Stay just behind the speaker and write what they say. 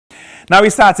Now we're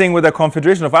starting with the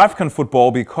Confederation of African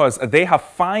Football because they have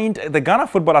fined the Ghana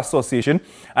Football Association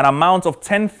an amount of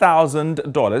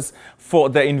 $10,000 for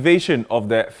the invasion of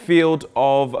the field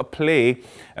of play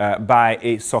by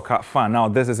a soccer fan. Now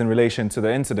this is in relation to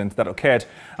the incident that occurred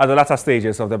at the latter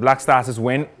stages of the Black Stars'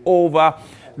 win over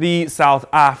the South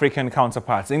African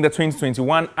counterparts in the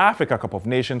 2021 Africa Cup of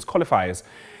Nations qualifiers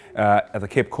at the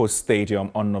Cape Coast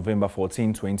Stadium on November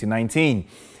 14, 2019.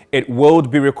 It will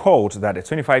be recalled that a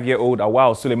 25-year-old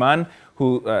Awal Suleiman,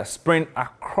 who sprint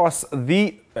across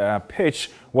the pitch,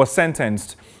 was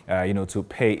sentenced, to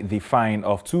pay the fine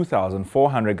of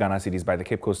 2,400 Ghana cedis by the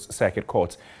Cape Coast Circuit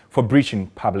Court for breaching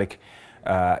public,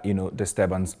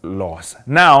 disturbance laws.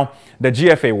 Now, the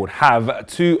GFA would have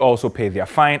to also pay their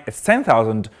fine. It's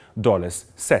 $10,000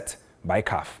 set by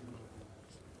CAF.